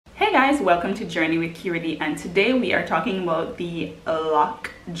Hey guys, welcome to Journey with Curity, and today we are talking about the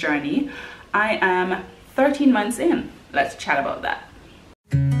lock journey. I am 13 months in. Let's chat about that.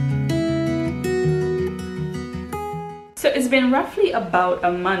 So it's been roughly about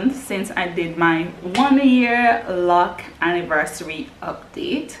a month since I did my 1-year lock anniversary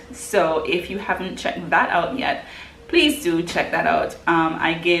update. So if you haven't checked that out yet, please do check that out.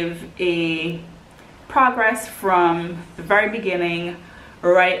 I give a progress from the very beginning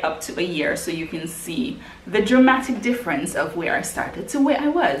right up to a year, so you can see the dramatic difference of where I started to where I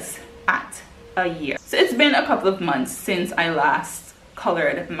was at a year. So it's been a couple of months since I last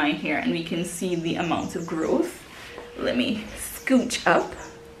colored my hair, and we can see the amount of growth. Let me scooch up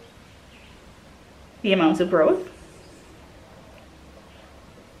the amount of growth.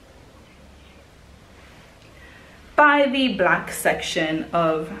 By the black section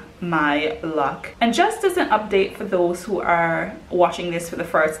of my lock. And just as an update for those who are watching this for the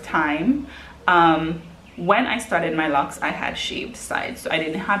first time, when I started my locks, I had shaved sides, so I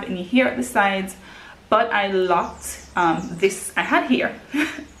didn't have any hair at the sides, but I locked this. I had hair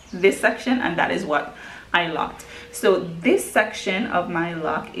this section, and that is what I locked. So this section of my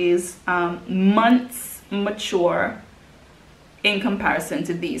lock is months mature in comparison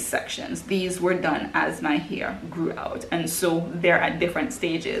to these sections. These were done as my hair grew out, and so they're at different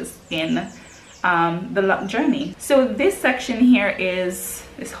stages in the lock journey. So this section here is,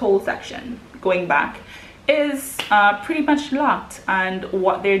 this whole section going back is pretty much locked, and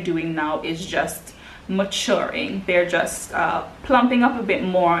what they're doing now is just maturing. They're just plumping up a bit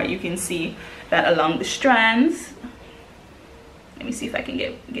more. You can see that along the strands. Let me see if I can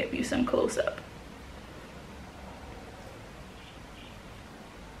get you some close up.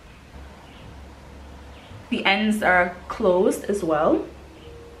 The ends are closed as well.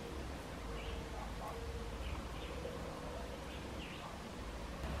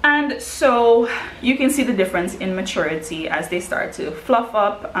 And so you can see the difference in maturity as they start to fluff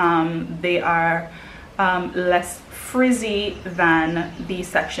up. They are less frizzy than the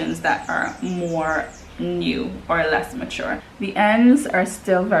sections that are more new or less mature. The ends are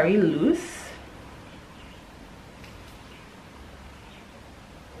still very loose.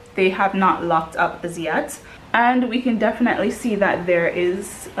 They have not locked up as yet, and we can definitely see that there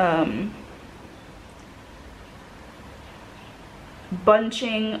is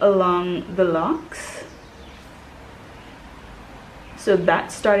bunching along the locks, so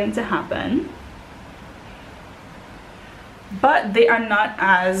that's starting to happen, but they are not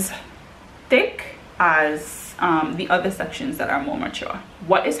as thick as the other sections that are more mature.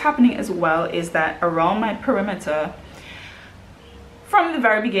 What is happening as well is that around my perimeter, from the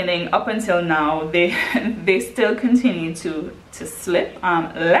very beginning up until now, they still continue to slip.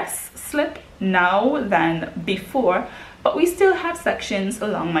 Less slip now than before, but we still have sections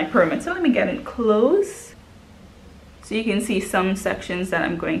along my perimeter. Let me get it close so you can see some sections that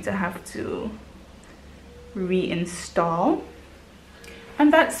I'm going to have to reinstall,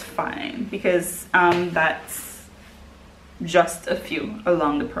 and that's fine because that's just a few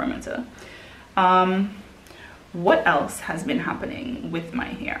along the perimeter. What else has been happening with my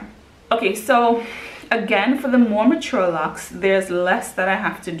hair? Okay, so again, for the more mature locks, there's less that I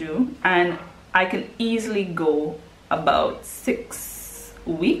have to do, and I can easily go about 6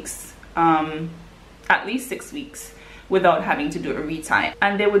 weeks, at least 6 weeks, without having to do a retie,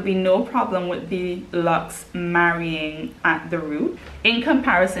 and there would be no problem with the locks marrying at the root. In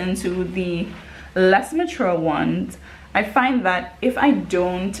comparison to the less mature ones, I find that if I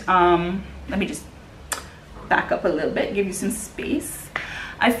don't, let me just back up a little bit, give you some space.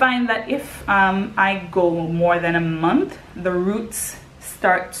 I find that if I go more than a month, the roots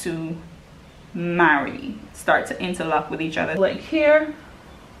start to marry, start to interlock with each other. Like here,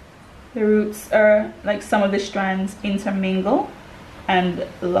 the roots are, like, some of the strands intermingle and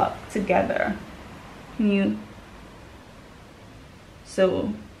lock together.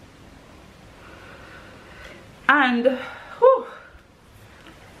 So, and whew,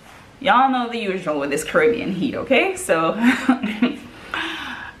 y'all know the usual with this Caribbean heat, okay? So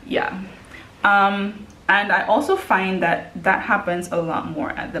yeah, and I also find that happens a lot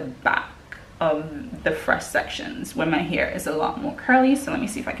more at the back of the fresh sections when my hair is a lot more curly. So let me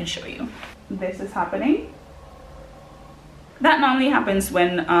see if I can show you. This is happening. That normally happens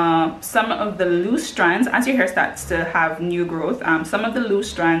when some of the loose strands, as your hair starts to have new growth, some of the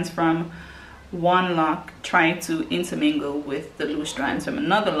loose strands from one lock try to intermingle with the loose strands from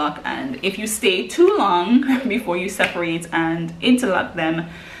another lock, and if you stay too long before you separate and interlock them,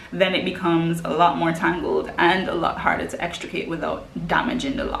 then it becomes a lot more tangled and a lot harder to extricate without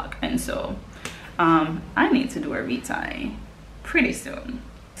damaging the lock. And so I need to do a retie pretty soon.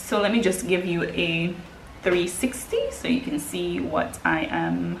 So let me just give you a 360 so you can see what I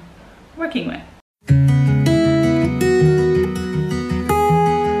am working with.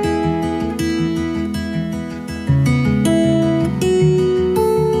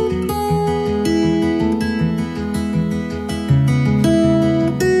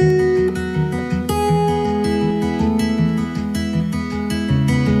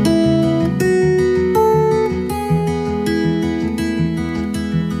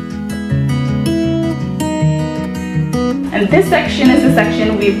 And this section is the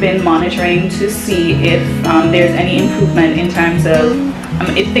section we've been monitoring to see if there's any improvement in terms of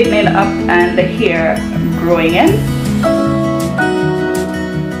it thickening up and the hair growing in.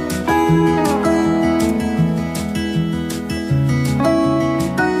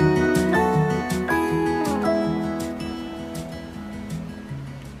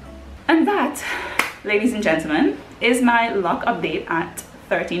 And that, ladies and gentlemen, is my lock update at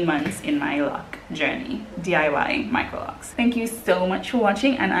 13 months in my lock journey, DIY micro locks. Thank you so much for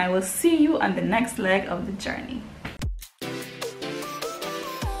watching, and I will see you on the next leg of the journey.